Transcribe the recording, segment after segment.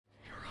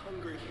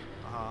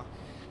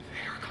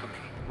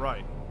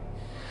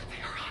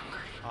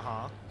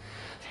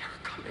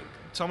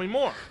Tell me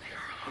more. They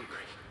are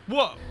hungry.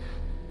 Whoa.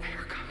 They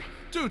are coming.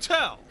 Do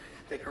tell.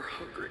 They are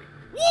hungry.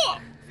 Whoa.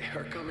 They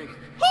are coming.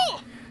 Huh.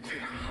 They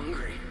are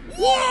hungry.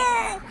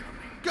 Whoa.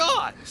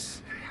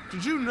 Guys,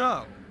 did you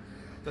know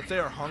that they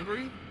are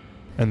hungry?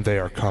 And they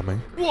are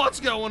coming. What's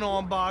going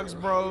on, Box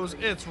Bros?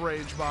 It's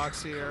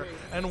RageBox here,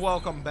 and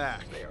welcome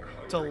back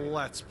to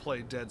Let's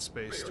Play Dead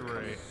Space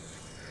 3.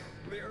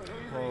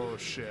 Oh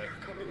shit.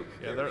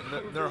 Yeah,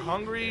 they're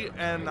hungry,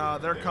 and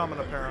they're coming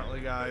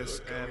apparently,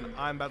 guys, and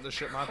I'm about to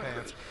shit my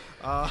pants.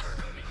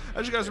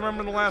 As you guys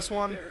remember in the last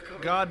one,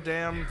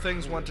 goddamn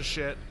things went to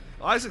shit.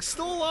 Isaac's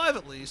still alive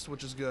at least,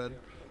 which is good.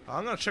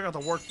 I'm gonna check out the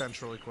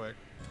workbench really quick.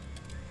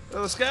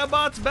 The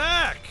Scabot's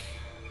back!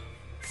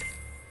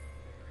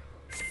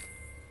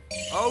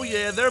 Oh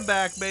yeah, they're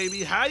back,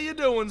 baby. How you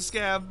doing,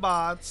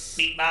 Scavbots?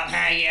 Beatbot,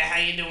 how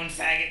you doing,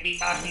 faggot?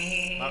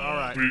 Beatbot.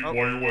 Alright. Beat, why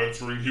are you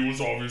answering? He was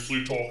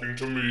obviously talking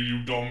to me,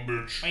 you dumb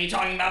bitch. What are you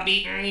talking about,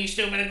 Beat? You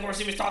stupid. Of course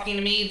he was talking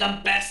to me, the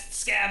best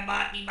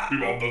Scavbot, Beatbot.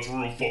 Beatbot, that's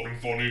real fucking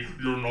funny.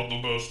 You're not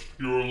the best.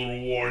 You're a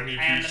little whiny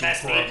I am piece the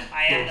best, of crap. Beat.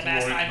 I am the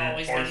best. Right, I've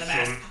always been the said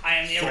best. it. I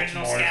am the Suck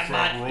original my fat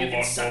Scavbot. You can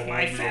robot suck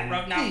my bubble, fat you.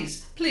 rope. Now,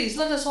 Please,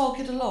 let us all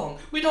get along.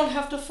 We don't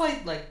have to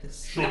fight like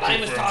this. Shut nobody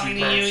your was fancy talking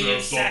to pants you, you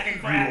ass sack up.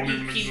 of crap. You You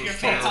don't even keep your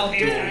exist. face out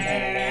Don't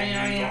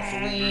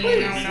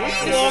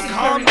Well,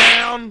 calm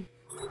down!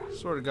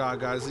 Swear to God,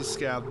 guys, these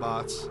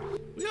Scavbots.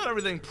 We got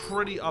everything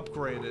pretty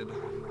upgraded.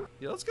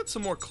 Yeah, let's get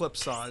some more clip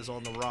size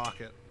on the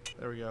rocket.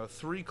 There we go.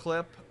 3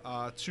 clip,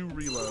 2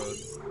 reload.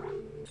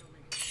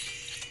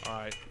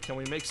 Alright, can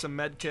we make some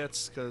med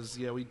kits? Because,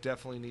 yeah, we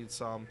definitely need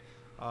some.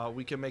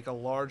 We can make a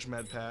large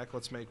med pack.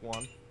 Let's make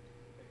one.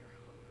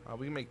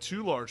 We can make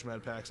 2 large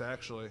med packs,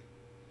 actually.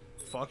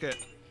 Fuck it.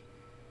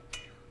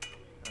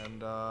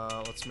 And,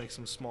 let's make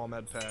some small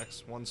med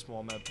packs. 1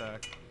 small med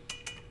pack.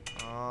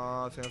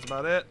 I think that's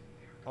about it.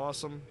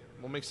 Awesome.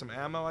 We'll make some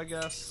ammo, I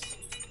guess.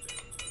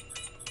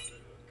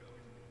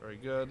 Very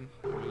good.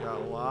 We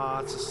got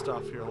lots of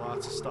stuff here,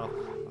 lots of stuff.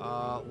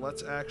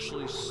 Let's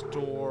actually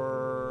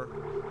store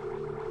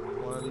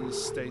one of these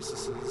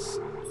stasises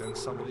and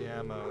some of the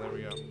ammo. There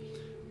we go.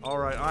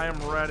 Alright, I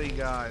am ready,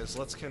 guys.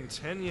 Let's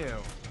continue.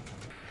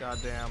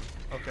 Goddamn.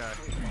 Okay.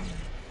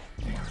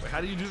 Wait,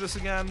 how do you do this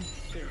again?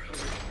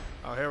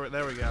 Oh, there we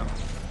go.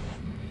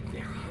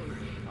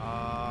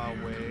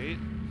 Wait.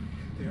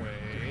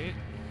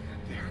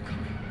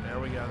 There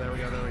we go.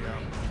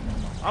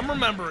 I'm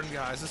remembering,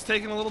 guys. It's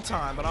taking a little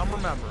time, but I'm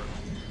remembering.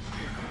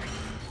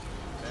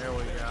 There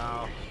we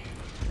go.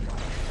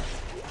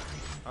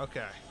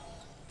 Okay.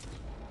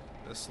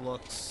 This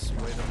looks...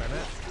 Wait a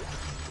minute.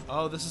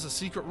 Oh, this is a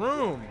secret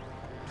room.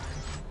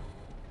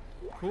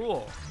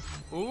 Cool.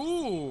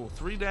 Ooh,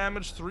 3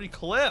 damage, 3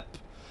 clip.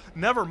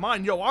 Never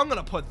mind. Yo, I'm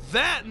gonna put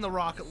that in the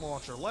rocket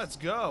launcher. Let's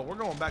go. We're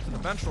going back to the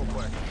bench real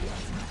quick.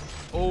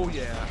 Oh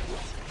yeah.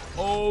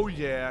 Oh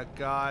yeah,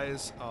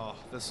 guys. Oh,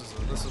 this is a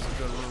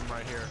good room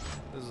right here.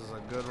 This is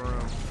a good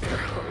room.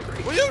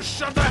 Will you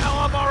shut the hell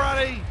up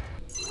already?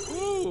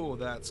 Ooh,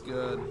 that's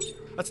good.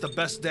 That's the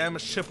best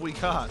damage chip we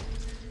got.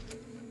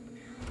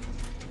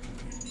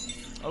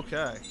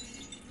 Okay.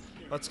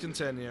 Let's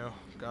continue.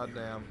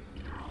 Goddamn.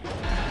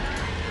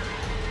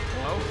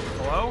 Hello?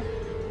 Hello?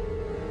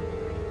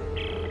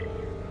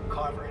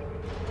 Carver,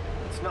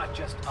 it's not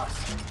just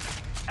us.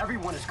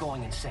 Everyone is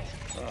going insane.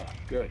 Oh,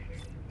 good.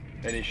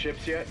 Any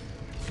ships yet?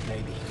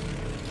 Maybe.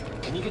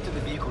 Can you get to the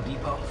vehicle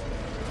depot?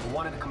 The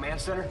one at the command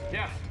center?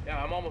 Yeah,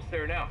 I'm almost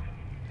there now.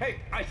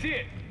 Hey, I see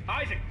it!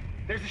 Isaac,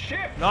 there's a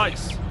ship!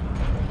 Nice!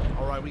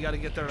 Alright, we gotta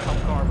get there to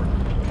help Carver.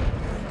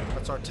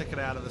 That's our ticket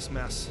out of this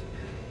mess.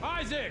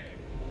 Isaac!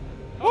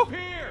 Woo! Up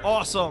here!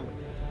 Awesome!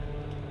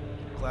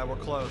 Glad we're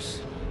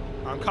close.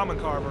 I'm coming,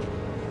 Carver.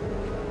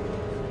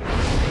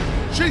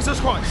 Jesus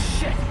Christ!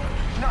 Shit!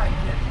 Not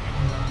again.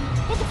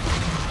 What the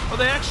f— Are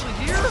they actually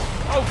here?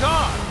 Oh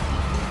god!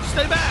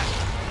 Stay back!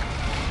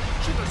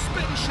 Shit, they're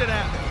spitting shit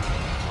at me.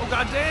 Oh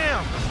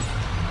goddamn!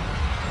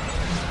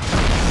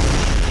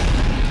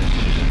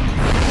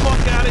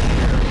 Fuck out of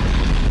here!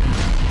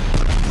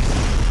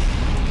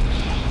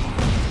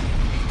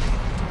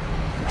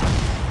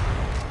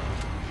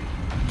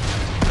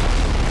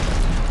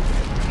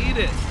 Eat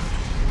it!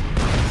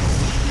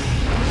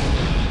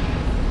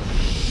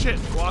 Shit,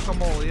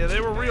 guacamole. Yeah,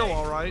 they were real,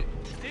 alright.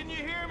 Didn't you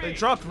hear me? They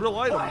dropped real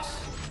items.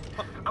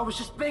 I was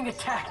just being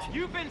attacked.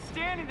 You've been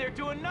standing there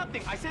doing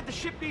nothing. I said the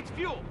ship needs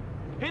fuel.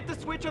 Hit the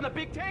switch on the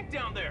big tank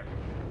down there.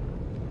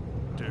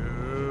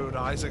 Dude,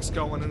 Isaac's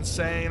going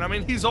insane. I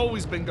mean, he's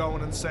always been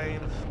going insane,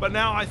 but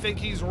now I think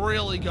he's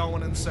really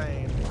going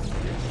insane.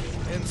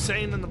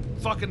 Insane in the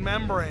fucking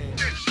membrane.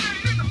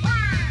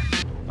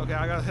 Okay,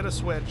 I gotta hit a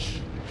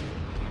switch.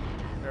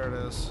 There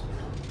it is.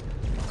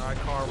 Alright,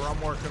 Carver, I'm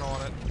working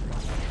on it.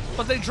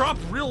 But they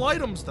dropped real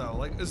items, though.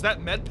 Like, is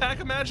that med pack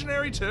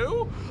imaginary,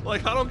 too?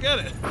 Like, I don't get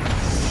it.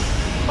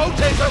 Oh,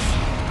 Jesus!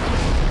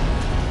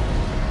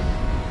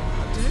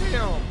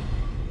 Damn.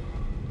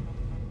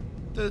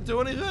 Did it do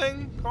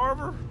anything,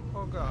 Carver?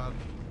 Oh, God.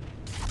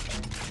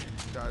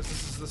 Guys,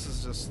 this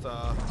is just,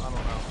 I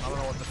don't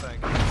know what to think.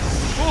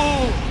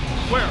 Oh!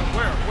 Where?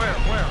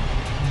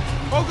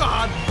 Oh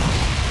God!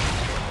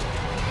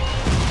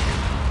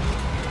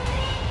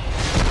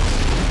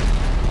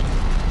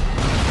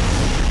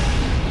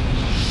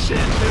 Shit,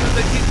 dude,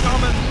 they keep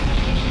coming.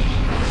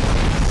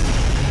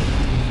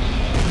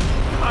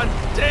 God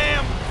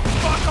damn!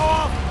 Fuck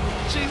off!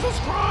 Jesus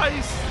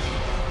Christ!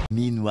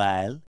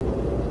 Meanwhile.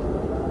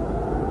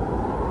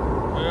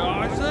 Hey,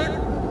 Isaac?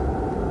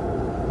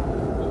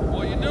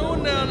 What you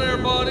doing down there,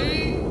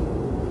 buddy?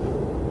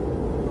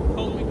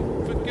 Help me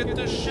get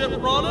this ship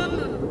running?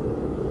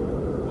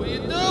 What you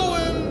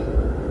doing?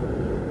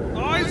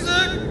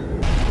 Isaac?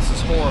 This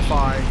is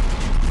horrifying.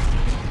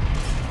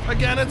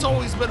 Again, it's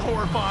always been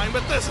horrifying,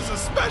 but this is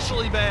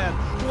especially bad.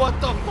 What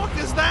the fuck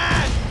is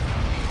that?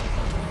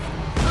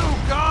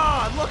 Oh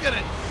God, look at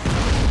it.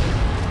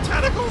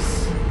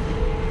 Tentacles.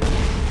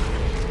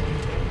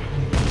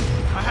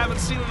 I haven't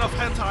seen enough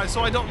hentai,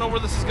 so I don't know where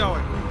this is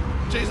going.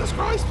 Jesus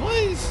Christ,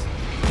 please!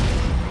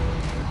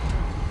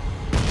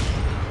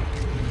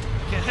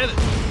 Can't hit it.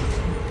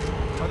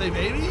 Are they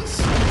babies?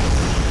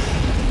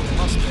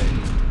 Must be.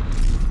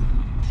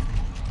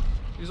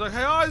 He's like,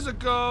 hey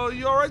Isaac,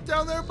 you alright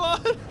down there,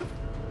 bud?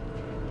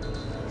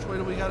 Which way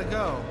do we gotta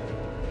go?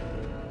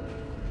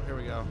 Here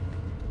we go.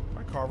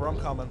 Alright, Carver, I'm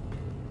coming.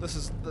 This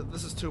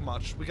is too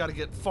much. We gotta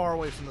get far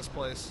away from this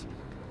place.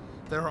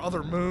 There are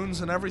other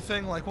moons and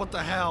everything. Like, what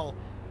the hell?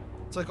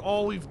 It's like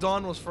all we've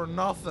done was for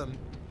nothing.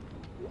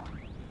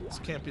 This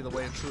can't be the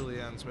way it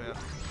truly ends, man.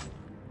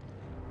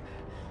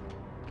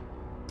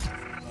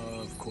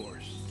 Of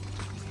course.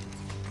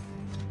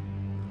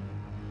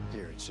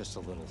 Here, it's just a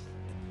little.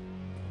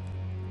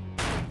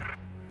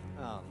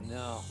 Oh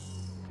no.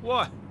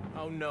 What?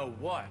 Oh no,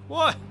 what?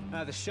 What?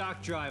 The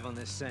shock drive on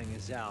this thing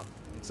is out.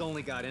 It's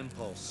only got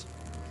impulse.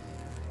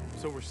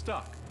 So we're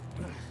stuck.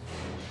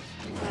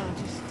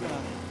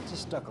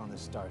 Just stuck on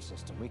this star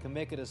system. We can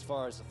make it as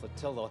far as the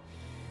flotilla.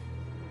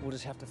 We'll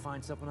just have to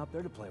find something up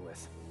there to play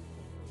with.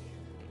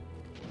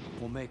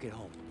 We'll make it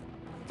home.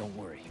 Don't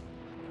worry.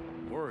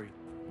 Worry?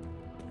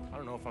 I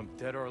don't know if I'm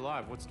dead or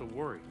alive. What's the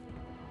worry?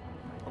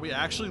 Are we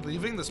actually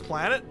leaving this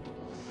planet?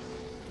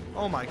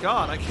 Oh my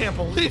God, I can't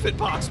believe it,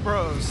 Box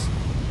Bros.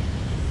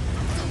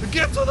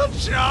 Get to the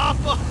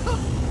chopper!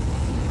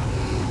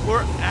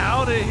 We're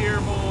out of here,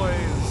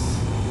 boys.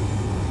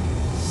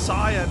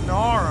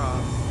 Sayonara.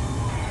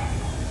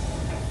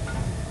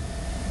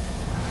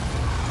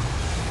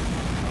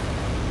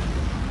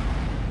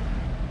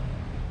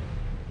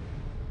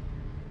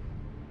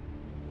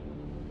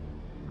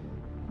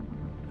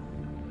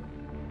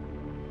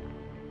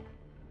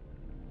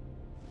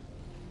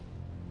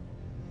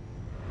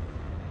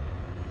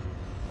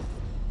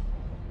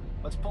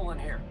 Let's pull in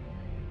here.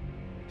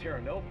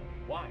 Terra Nova?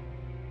 Why?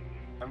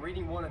 I'm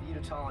reading one of the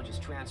Unitologist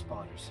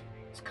transponders.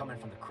 It's coming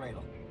from the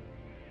cradle.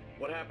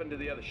 What happened to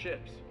the other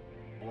ships?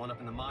 One up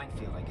in the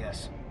minefield, I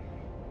guess.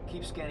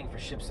 Keep scanning for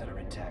ships that are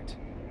intact.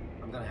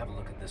 I'm gonna have a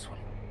look at this one.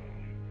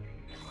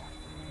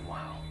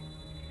 Wow.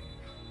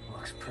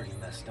 Looks pretty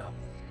messed up.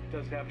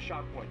 Does it have a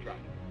shock point drive?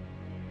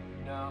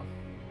 No.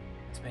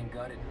 It's been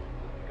gutted.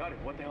 Got it.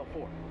 What the hell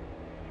for?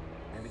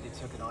 Maybe they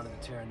took it onto the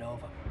Terra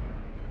Nova.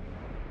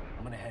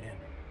 I'm gonna head in.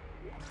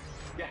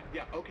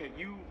 Yeah, okay.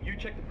 You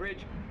check the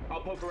bridge.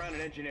 I'll poke around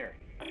and engineer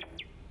it.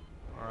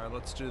 Alright,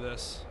 let's do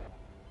this.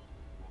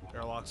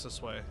 Airlock's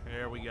this way.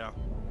 Here we go.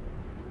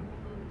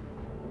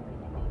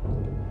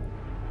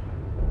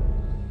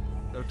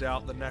 No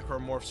doubt the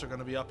necromorphs are going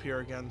to be up here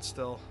again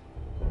still.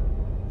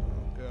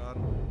 Oh God.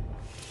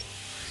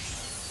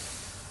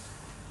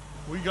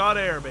 We got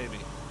air, baby.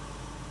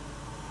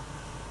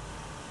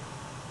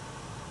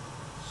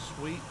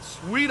 Sweet,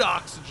 sweet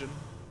oxygen.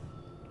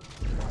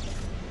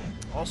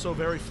 Also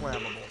very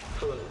flammable.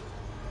 Hello.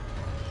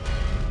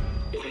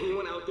 If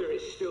anyone out there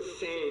is still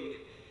sane,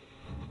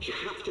 you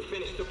have to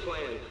finish the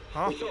plan.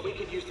 Huh? We thought we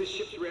could use the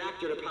ship's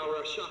reactor to power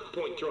our shock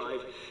point drive,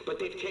 but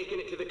they've taken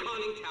it to the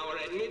conning tower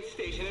at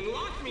mid-station and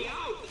locked me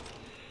out.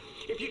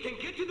 If you can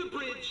get to the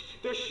bridge,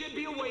 there should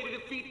be a way to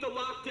defeat the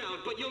lockdown,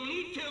 but you'll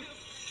need to...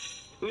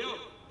 No.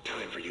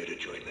 Time for you to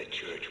join the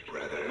church,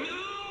 brother.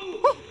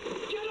 No!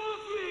 Get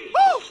off me!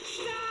 Woo!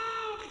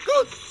 Stop!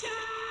 Good! Stop!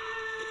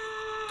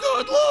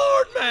 Good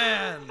Lord,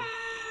 man!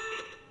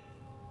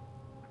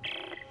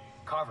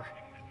 Carver,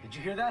 did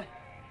you hear that?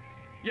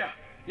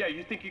 Yeah,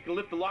 you think you can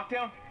lift the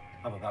lockdown?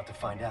 I'm about to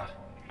find out.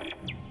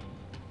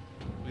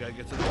 We gotta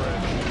get to the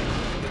bridge.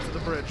 Get to the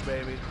bridge,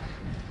 baby.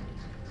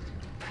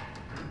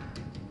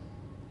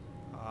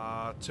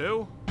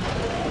 2? I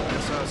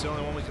guess that's the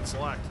only one we can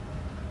select.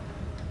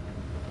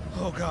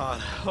 Oh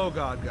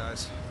God,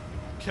 guys.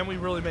 Can we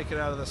really make it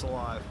out of this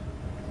alive?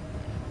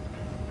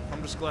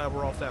 I'm just glad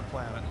we're off that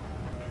planet.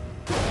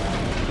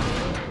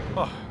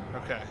 Oh,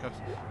 okay.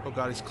 Oh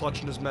God, he's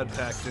clutching his med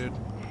pack, dude.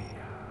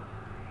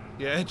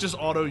 Yeah, it just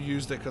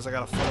auto-used it because I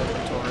got a full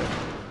inventory.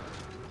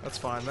 That's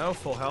fine though,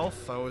 full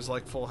health. I always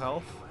like full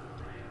health.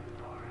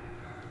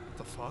 What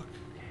the fuck?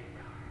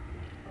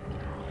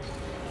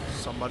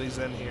 Somebody's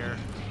in here.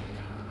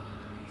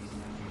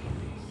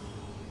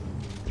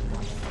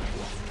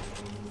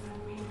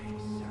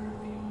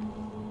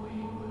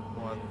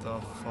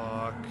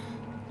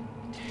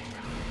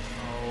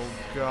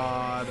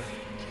 God.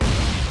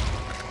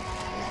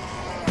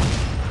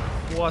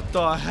 What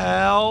the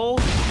hell?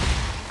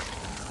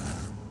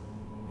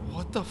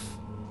 What the f...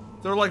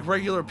 They're like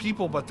regular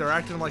people, but they're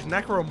acting like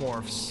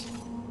necromorphs.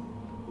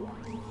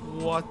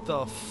 What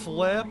the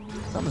flip?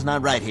 Something's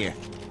not right here.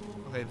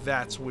 Okay,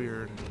 that's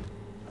weird.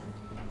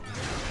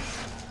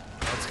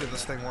 Let's get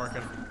this thing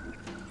working.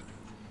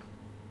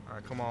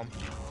 Alright, come on.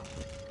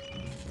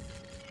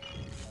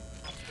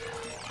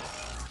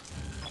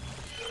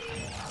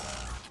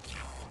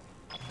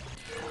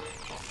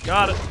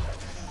 Got it.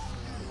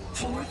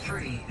 Floor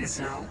 3 is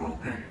now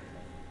open.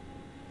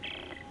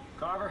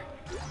 Carver,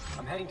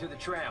 I'm heading to the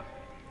tram.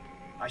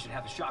 I should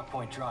have the shock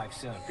point drive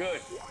soon. Good.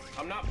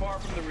 I'm not far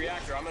from the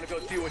reactor. I'm gonna go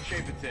see what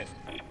shape it's in.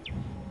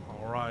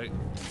 Alright.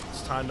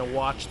 It's time to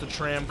watch the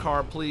tram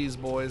car, please,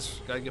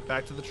 boys. Gotta get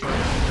back to the tram.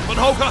 But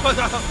oh god!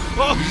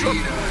 Oh,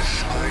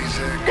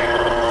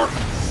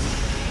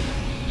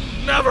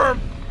 never!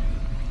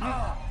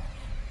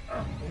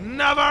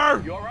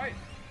 Never! You alright?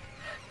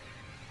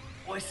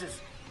 Voices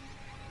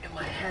in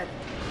my head.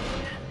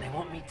 They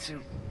want me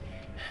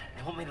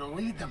to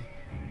lead them.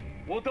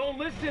 Well, don't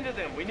listen to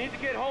them. We need to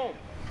get home.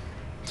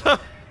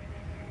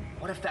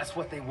 What if that's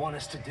what they want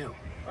us to do?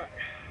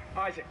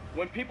 Isaac,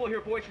 when people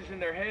hear voices in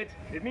their heads,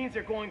 it means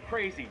they're going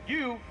crazy.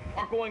 You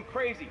are going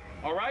crazy,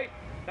 all right?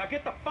 Now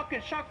get the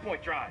fucking shock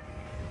point drive.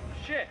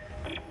 Shit.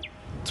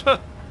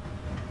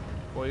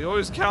 Well, you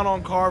always count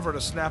on Carver to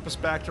snap us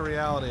back to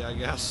reality, I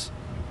guess.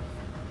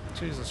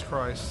 Jesus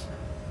Christ.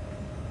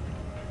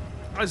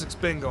 Isaac's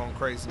been going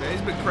crazy, man.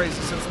 He's been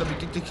crazy since the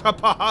beginning.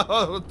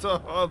 What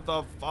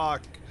the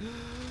fuck?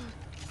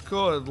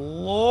 Good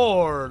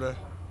Lord.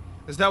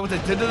 Is that what they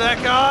did to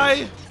that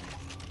guy?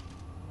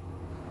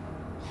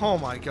 Oh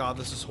my god,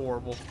 this is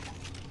horrible.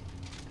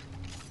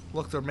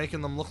 Look, they're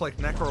making them look like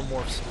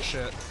necromorphs and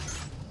shit.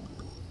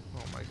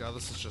 Oh my god,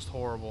 this is just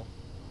horrible.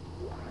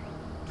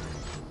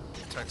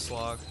 Text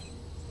log.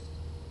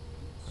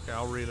 Okay,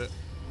 I'll read it.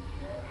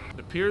 It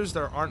appears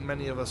there aren't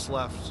many of us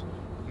left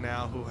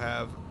now who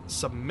have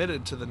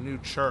submitted to the new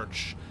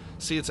church.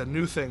 See, it's a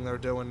new thing they're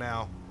doing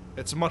now.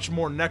 It's much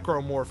more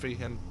necromorphy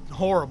and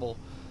horrible.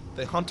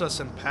 They hunt us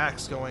in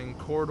packs, going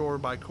corridor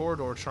by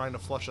corridor, trying to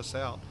flush us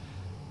out.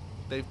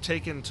 They've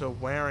taken to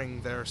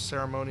wearing their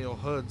ceremonial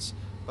hoods,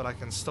 but I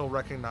can still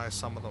recognize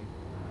some of them.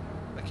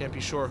 I can't be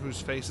sure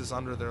whose face is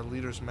under their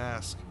leader's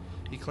mask.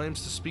 He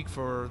claims to speak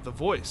for the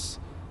voice,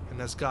 and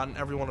has gotten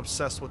everyone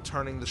obsessed with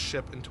turning the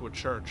ship into a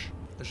church.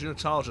 As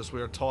Unitologists,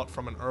 we are taught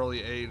from an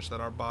early age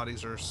that our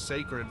bodies are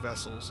sacred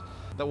vessels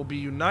that will be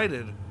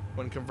united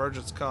when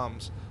convergence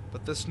comes,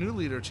 but this new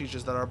leader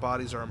teaches that our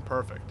bodies are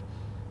imperfect.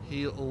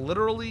 He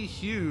literally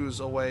hews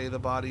away the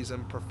body's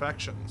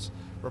imperfections,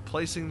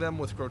 replacing them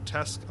with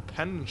grotesque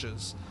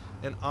appendages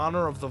in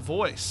honor of the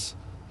voice.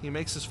 He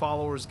makes his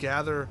followers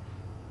gather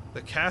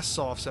the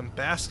cast-offs and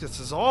baskets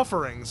as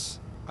offerings.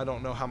 I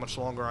don't know how much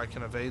longer I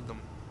can evade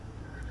them.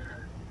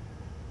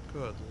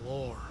 Good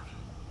Lord.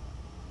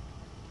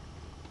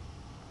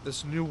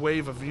 This new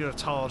wave of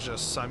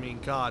Unitologists, I mean,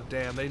 god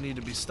damn, they need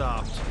to be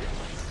stopped.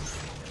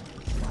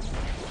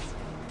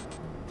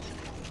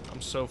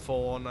 I'm so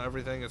full on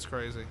everything, it's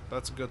crazy.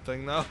 That's a good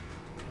thing, though.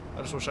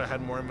 I just wish I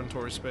had more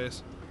inventory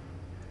space.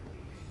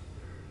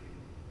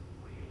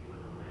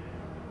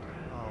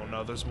 Oh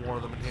no, there's more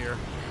of them in here.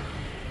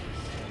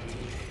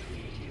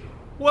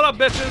 What up,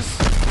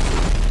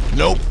 bitches?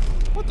 Nope.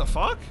 What the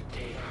fuck?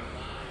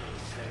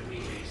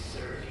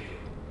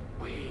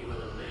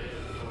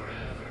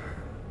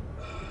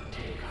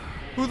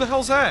 Who the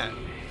hell's that?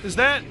 Is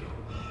that?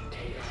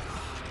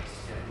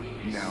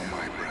 Now,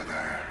 my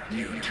brother,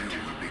 you too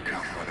will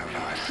become one of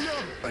us,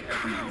 a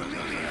true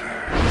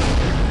believer.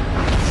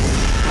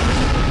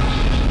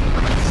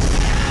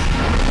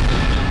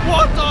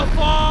 What the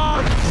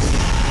fuck?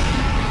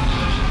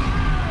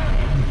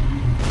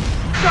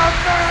 The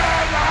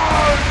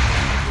madhouse!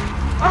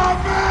 A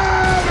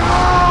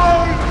madhouse!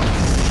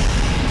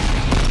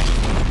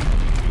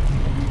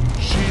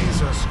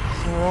 Jesus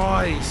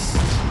Christ.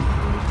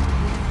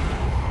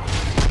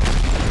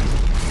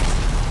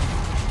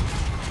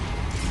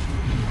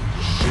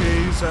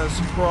 Jesus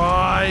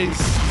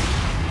Christ.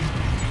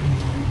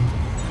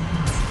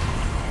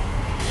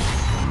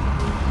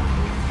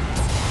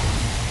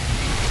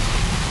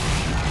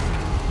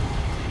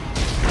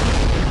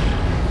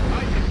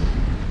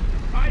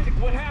 Isaac,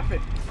 what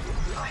happened?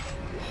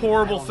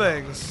 Horrible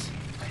things.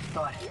 I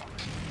thought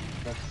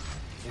that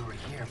they were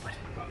here, but...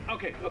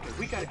 Okay,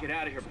 we gotta get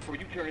out of here before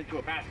you turn into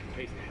a basket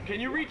case. Can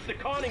you reach the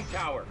conning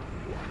tower?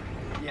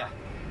 Yeah.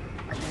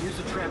 I can use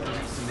the tram to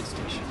reach the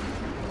mid-station.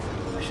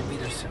 I should be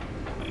there soon.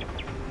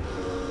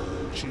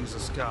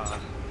 Jesus God.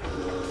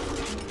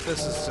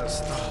 This is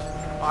just...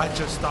 I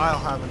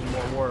don't have any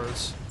more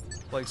words.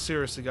 Like,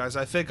 seriously, guys.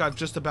 I think I've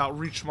just about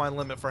reached my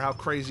limit for how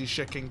crazy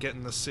shit can get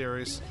in this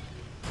series.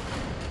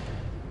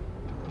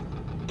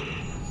 They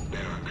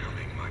are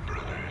coming, my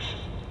brothers.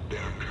 They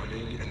are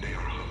coming and they are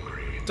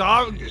hungry.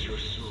 Dog. Is your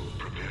soul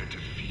prepared to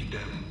feed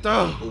them?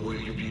 Dog. Or will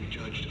you be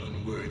judged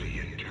unworthy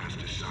and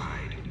cast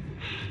aside?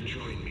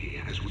 Join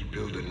me as we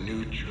build a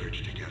new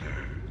church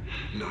together.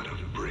 Not of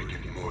brick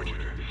and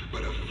mortar,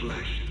 but of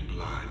flesh and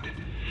blood.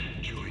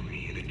 Join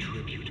me in a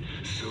tribute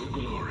so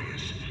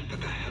glorious that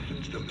the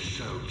heavens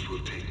themselves will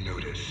take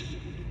notice.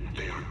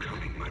 They are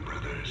coming, my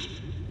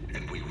brothers,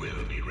 and we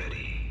will be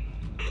ready.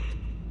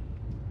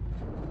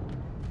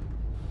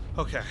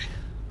 Okay,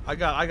 I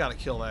gotta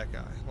kill that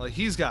guy. Like,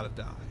 he's gotta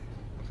die.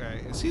 Okay,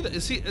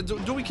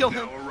 do we kill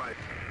him? All right.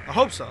 I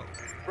hope so.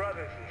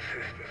 Brothers and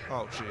sisters.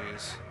 Oh,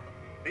 jeez.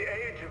 The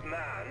age of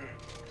man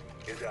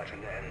is at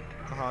an end.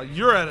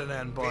 You're at an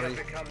end, buddy. We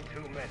have become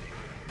too many,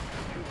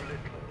 too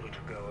little to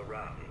go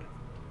around.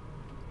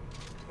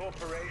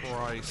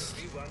 Christ.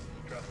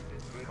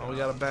 Oh, we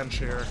got a bench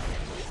here.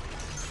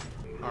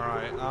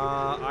 Alright,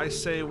 I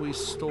say we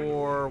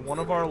store one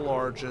of our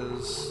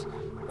larges,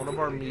 one of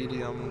our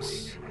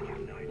mediums.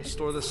 We'll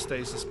store the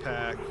stasis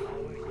pack.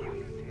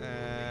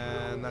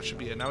 And that should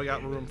be it. Now we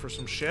got room for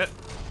some shit.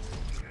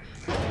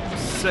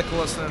 Sick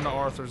listening to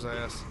Arthur's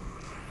ass.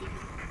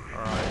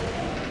 Alright.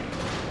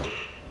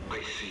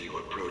 I see you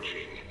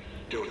approaching.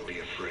 Don't be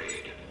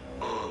afraid.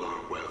 All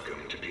are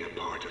welcome to be a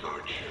part of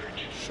our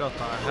church. Shut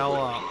the hell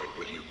up. What part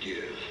will you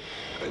give?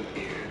 An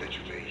ear that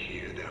you may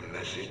hear their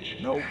message?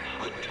 Nope.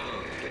 A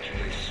tongue that you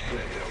may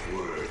spread their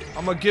word?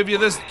 I'm gonna give you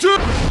this.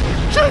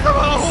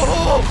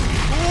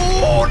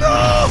 Oh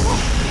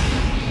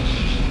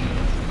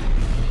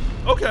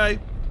no! Okay.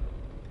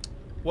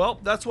 Well,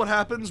 that's what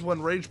happens when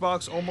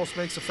Ragebox almost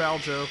makes a foul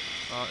joke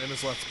in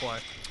his Let's Play.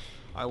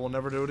 I will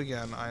never do it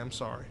again. I am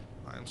sorry.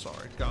 I am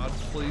sorry. God,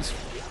 please.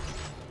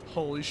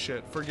 Holy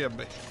shit. Forgive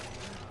me.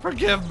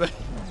 Forgive me.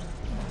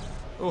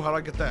 Oh, how do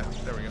I get that?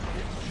 There we go.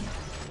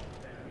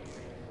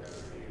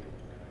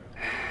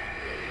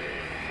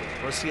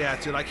 Where's he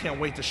at, dude? I can't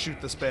wait to shoot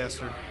this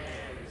bastard.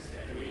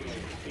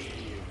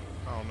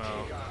 Oh,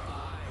 no.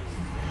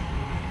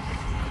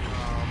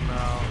 Oh,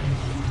 no.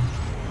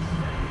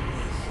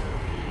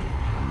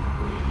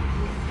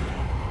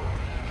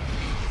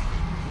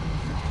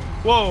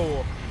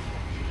 Whoa!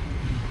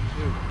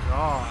 Good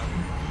God.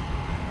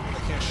 I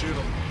can't shoot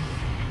him.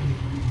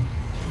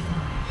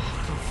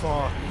 What the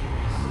fuck?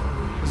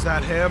 Is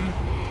that him?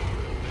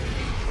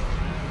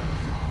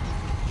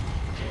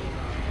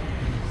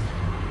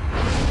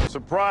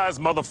 Surprise,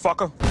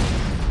 motherfucker.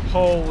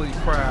 Holy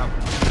crap.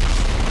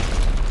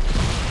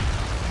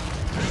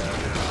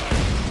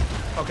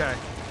 Okay.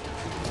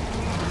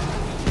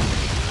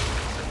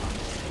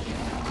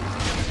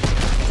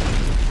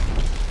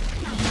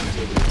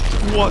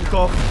 What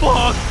the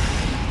fuck?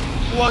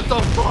 What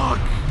the fuck?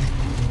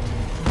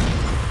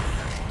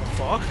 The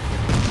fuck?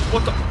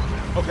 What the?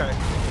 Okay.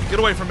 Get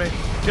away from me.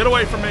 Get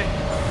away from me.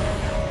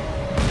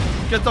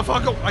 Get the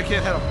fuck away. I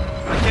can't hit him.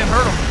 I can't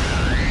hurt him.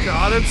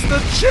 God, it's the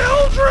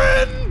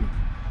children!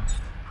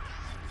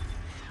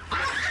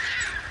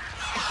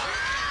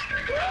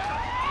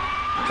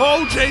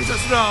 Oh, Jesus,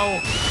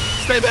 no!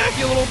 Stay back,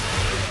 you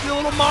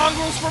little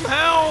mongrels from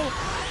hell!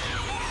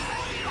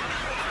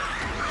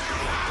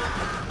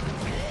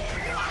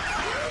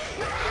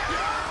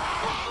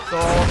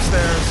 They're all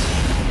upstairs.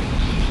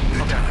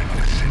 Okay.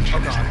 Oh,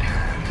 God.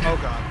 Oh,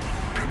 God.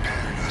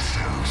 Prepare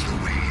yourselves the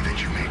way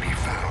that you may be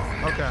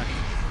found. Okay.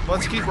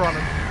 Let's keep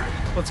running.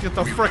 Let's get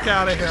the frick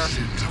out of here.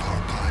 Sins of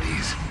our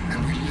bodies,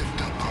 and we lift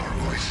up our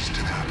voices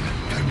to them,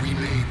 that we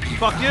may be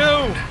Fuck found.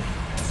 you!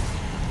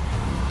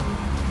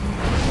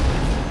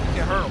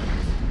 Can't hurt him.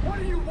 What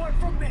do you want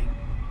from me?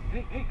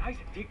 Hey,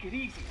 Isaac, take it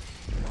easy.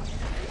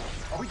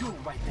 Are we doing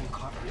the right thing,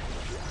 Carver?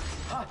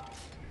 Huh?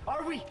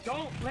 Are we?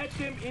 Don't let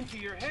them into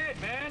your head,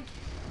 man.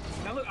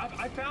 Now look,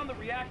 I found the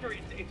reactor.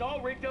 It's all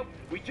rigged up.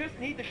 We just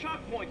need the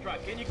shock point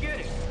drive. Can you get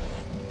it?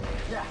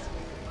 Yeah,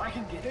 I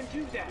can get it.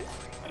 Then do that.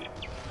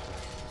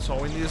 So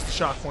all we need is the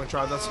shock point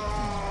drive. That's.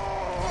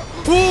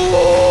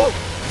 Ooh!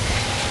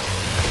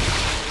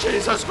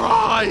 Jesus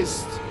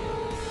Christ!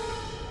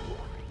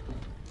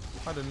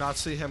 I did not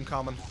see him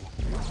coming.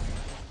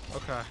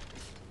 Okay.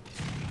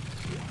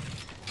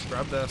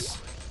 Grab this.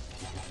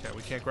 Okay,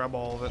 we can't grab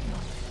all of it.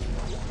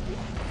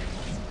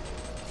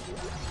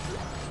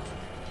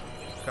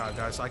 God,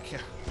 guys, I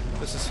can't.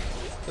 This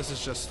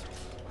is just.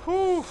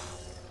 Whew.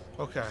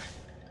 Okay.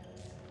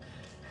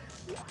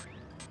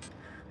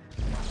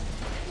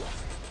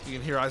 You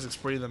can hear Isaac's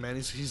breathing, man.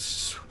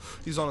 He's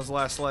on his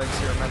last legs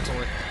here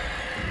mentally.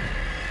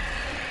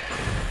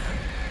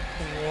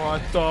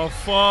 What the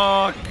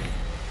fuck?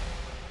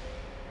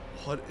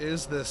 What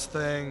is this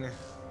thing?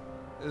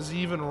 Is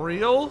he even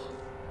real?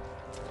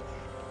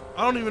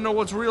 I don't even know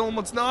what's real and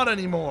what's not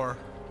anymore.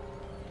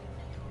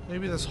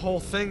 Maybe this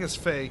whole thing is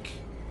fake.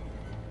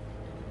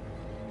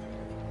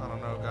 I don't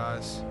know,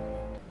 guys.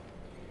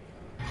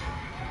 There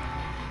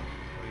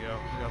we go.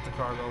 We got the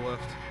cargo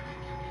lift.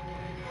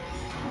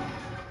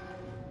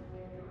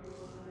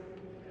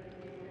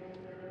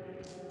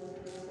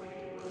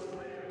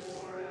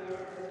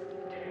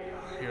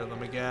 I hear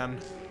them again.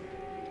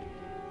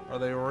 Are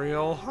they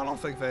real? I don't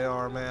think they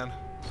are, man.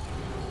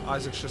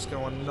 Isaac's just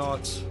going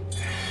nuts.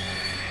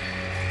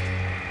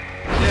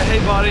 Yeah, hey,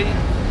 buddy.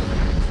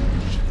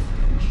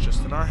 It's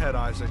just in our head,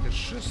 Isaac.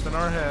 It's just in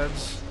our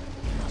heads.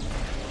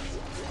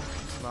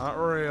 Not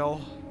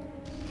real.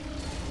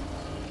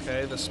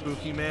 Okay, the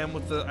spooky man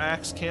with the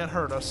axe can't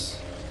hurt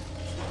us.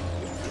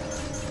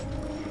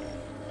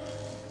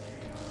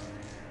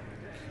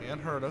 Can't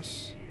hurt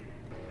us.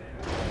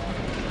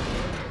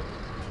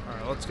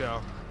 Alright, let's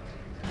go.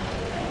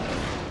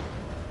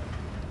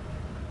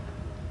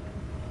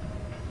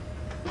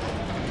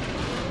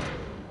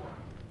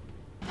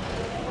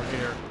 We're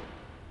here.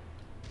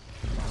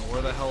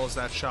 Where the hell is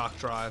that shock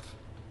drive?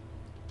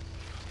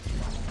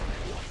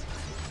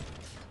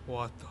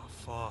 What the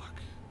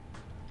fuck?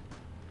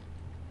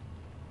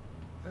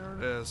 There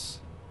it is.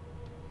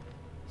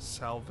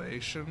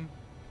 Salvation.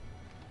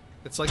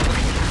 It's like the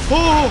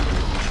oh!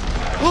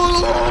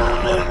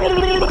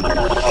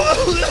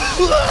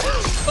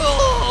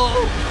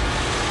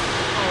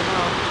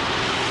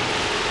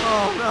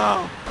 Oh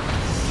no.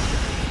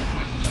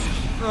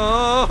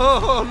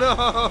 Oh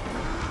no.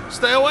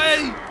 Stay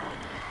away.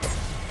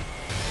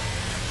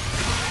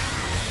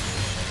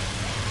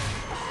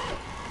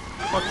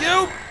 Fuck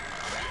you.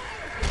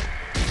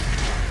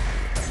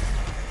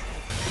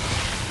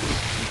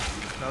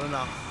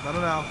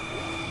 No.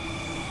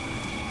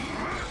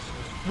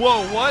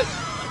 Whoa, what?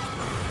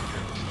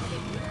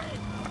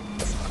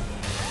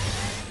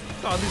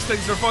 God, these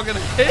things are fucking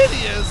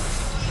hideous.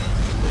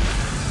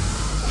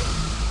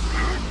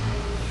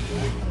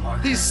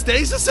 He's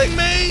stasising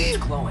me?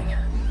 It's glowing.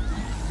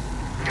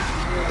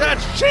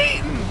 That's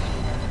cheating!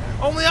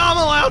 Only I'm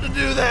allowed to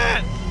do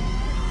that!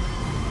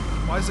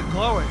 Why is it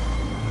glowing?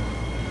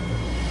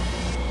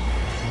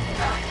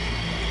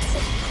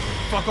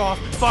 Fuck off!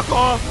 Fuck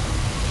off!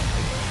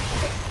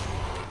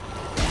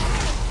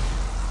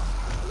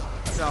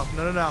 No.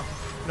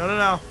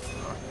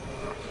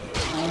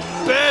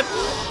 Bitch!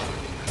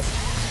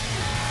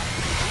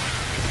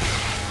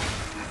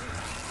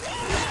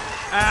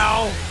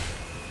 Ow!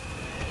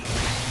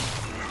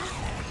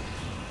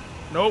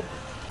 Nope.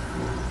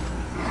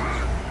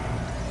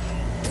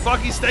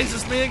 Fuck, he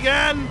stasis me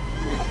again!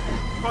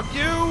 Fuck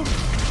you!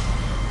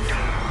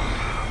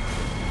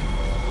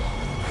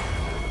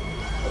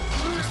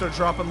 I start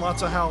dropping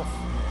lots of health.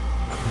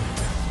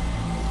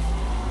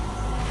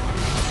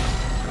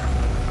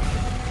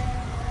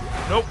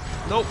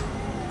 Nope.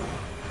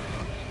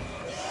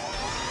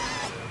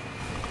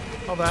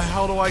 How the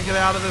hell do I get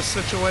out of this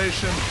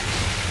situation?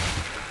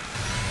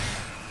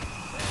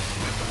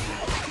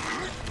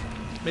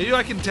 Maybe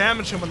I can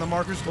damage him when the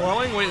marker's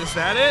glowing? Wait, is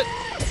that it?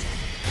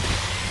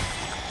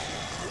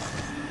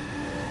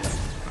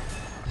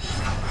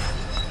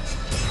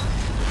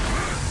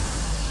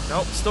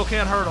 Nope, still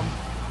can't hurt him.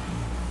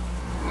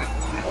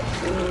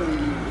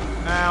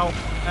 Ow.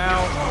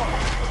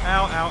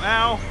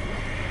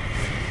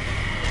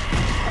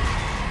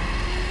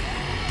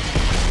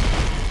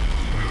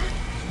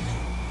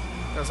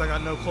 Guess I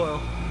got no clue.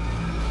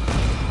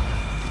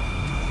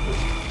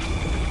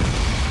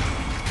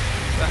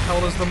 The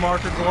hell does the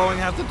marker glowing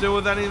have to do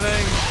with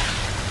anything?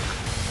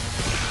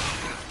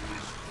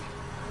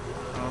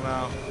 I don't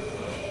know.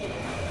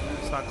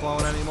 It's not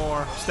glowing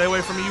anymore. Stay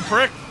away from me, you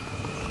prick!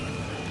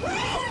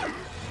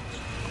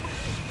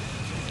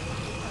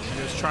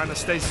 He was trying to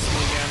stasis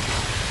me again.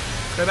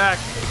 Stay back!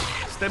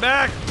 Stay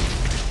back!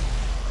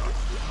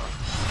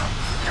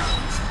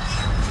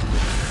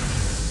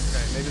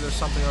 Okay, maybe there's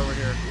something over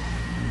here.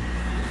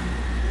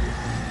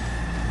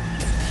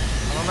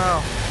 I don't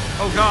know.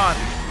 Oh god!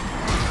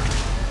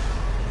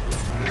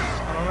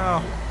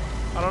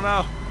 I don't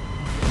know.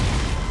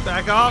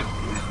 Back up.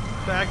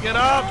 Back it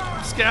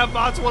up. Scab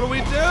bots, what do we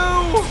do?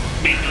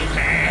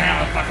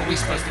 How the fuck are we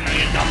supposed to know,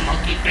 you dumb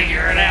monkey?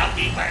 Figure it out,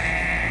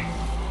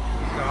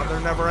 God, they're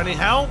never any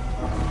help.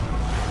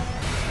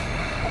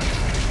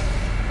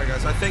 Alright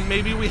guys, I think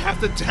maybe we have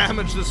to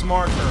damage this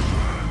marker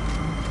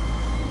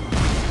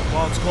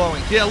while it's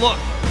glowing. Yeah, look.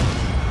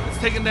 It's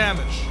taking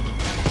damage.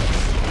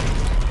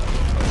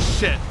 Oh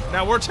shit.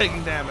 Now we're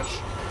taking damage.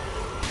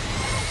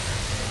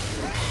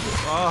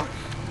 Fuck.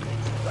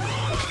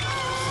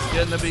 It's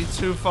getting to be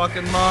too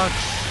fucking much.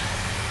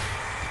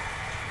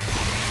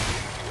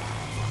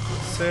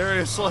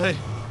 Seriously.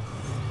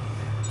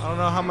 I don't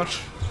know how much.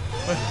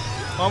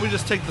 Why don't we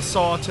just take the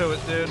saw to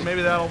it, dude?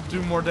 Maybe that'll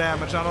do more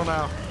damage. I don't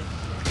know.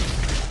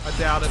 I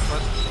doubt it,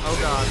 but oh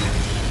god.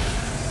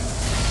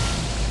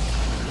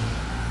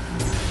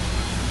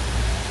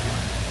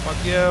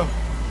 Fuck you.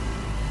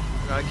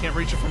 I can't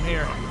reach it from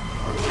here.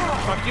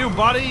 Fuck you,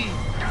 buddy.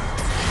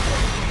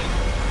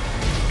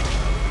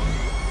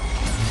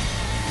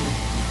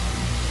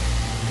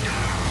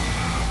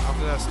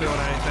 That's doing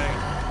anything.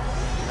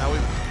 Now we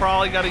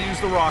probably got to use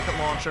the rocket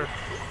launcher.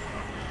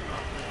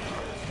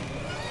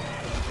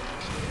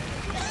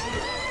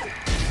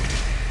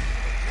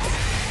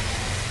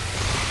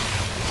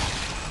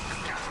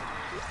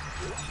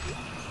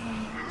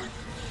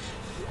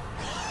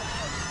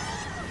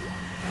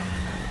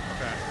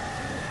 Okay.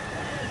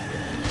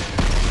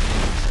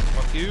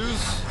 Fuck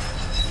yous.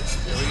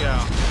 Here we go.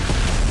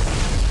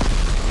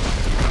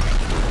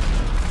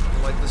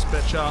 Light this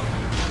bitch up.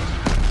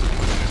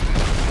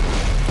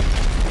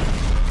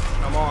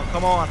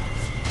 Come on.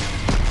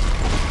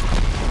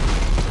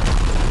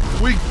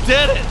 We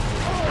did it!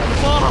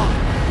 Fuck!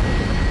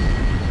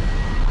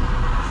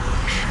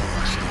 Show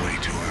us the way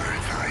to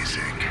Earth,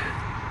 Isaac.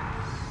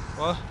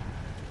 What?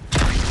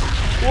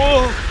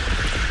 Whoa!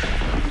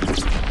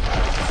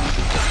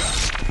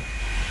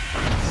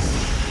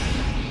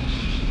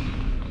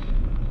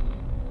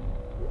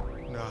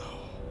 No.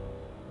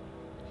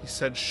 He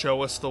said,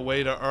 show us the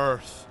way to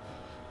Earth.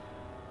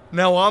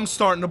 Now I'm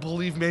starting to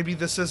believe maybe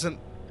this isn't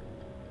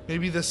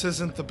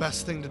the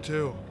best thing to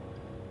do.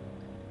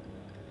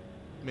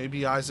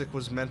 Maybe Isaac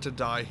was meant to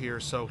die here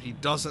so he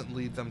doesn't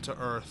lead them to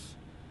Earth.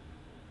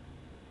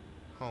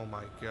 Oh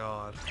my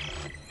god.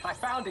 I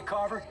found it,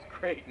 Carver.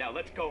 Great, now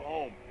let's go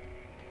home.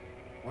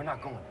 We're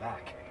not going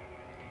back.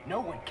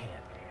 No one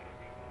can.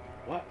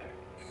 What?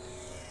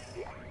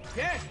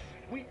 Yes,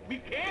 we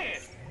can.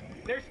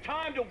 There's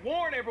time to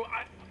warn everyone.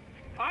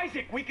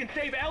 Isaac, we can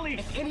save Ellie.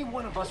 If any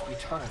one of us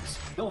returns,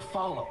 they'll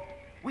follow.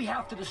 We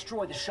have to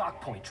destroy the shock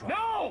point drive.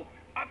 No!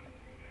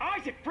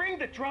 Isaac, bring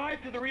the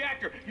drive to the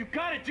reactor. You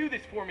gotta do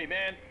this for me,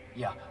 man.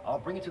 Yeah, I'll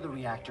bring it to the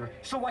reactor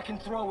so I can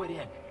throw it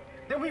in.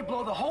 Then we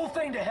blow the whole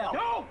thing to hell.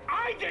 No!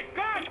 Isaac,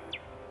 God!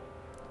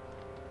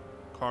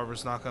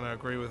 Carver's not gonna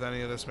agree with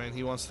any of this, man.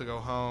 He wants to go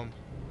home.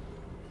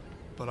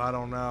 But I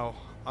don't know.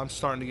 I'm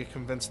starting to get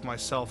convinced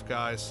myself,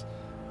 guys,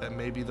 that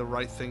may be the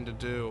right thing to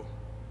do.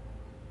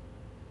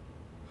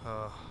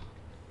 I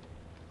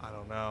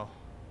don't know.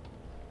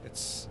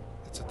 It's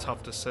a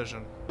tough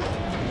decision. But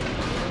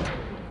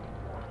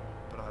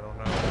I don't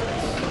know.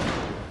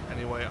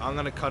 Anyway, I'm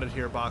gonna cut it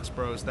here, Box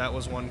Bros. That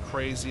was one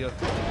crazy,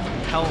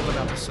 hell of an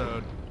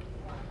episode.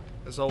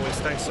 As always,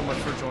 thanks so much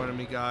for joining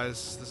me,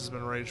 guys. This has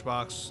been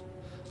Ragebox.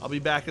 I'll be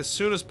back as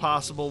soon as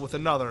possible with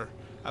another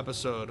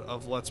episode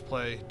of Let's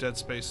Play Dead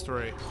Space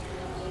 3.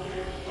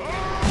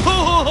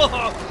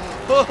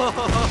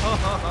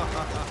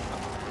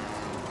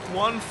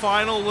 One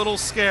final little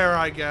scare,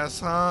 I guess,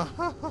 huh?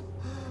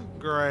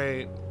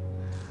 Great.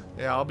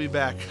 Yeah, I'll be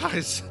back,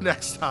 guys,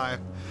 next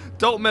time.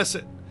 Don't miss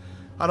it.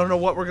 I don't know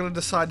what we're going to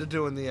decide to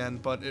do in the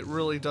end, but it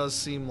really does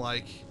seem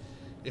like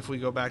if we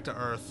go back to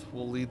Earth,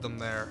 we'll lead them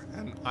there.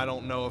 And I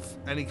don't know if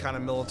any kind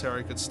of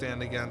military could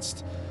stand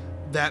against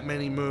that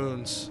many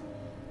moons.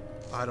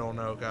 I don't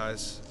know,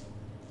 guys.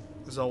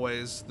 As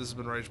always, this has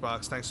been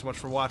Ragebox. Thanks so much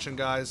for watching,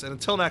 guys. And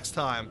until next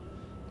time,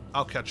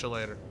 I'll catch you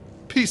later.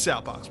 Peace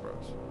out, Box Bros.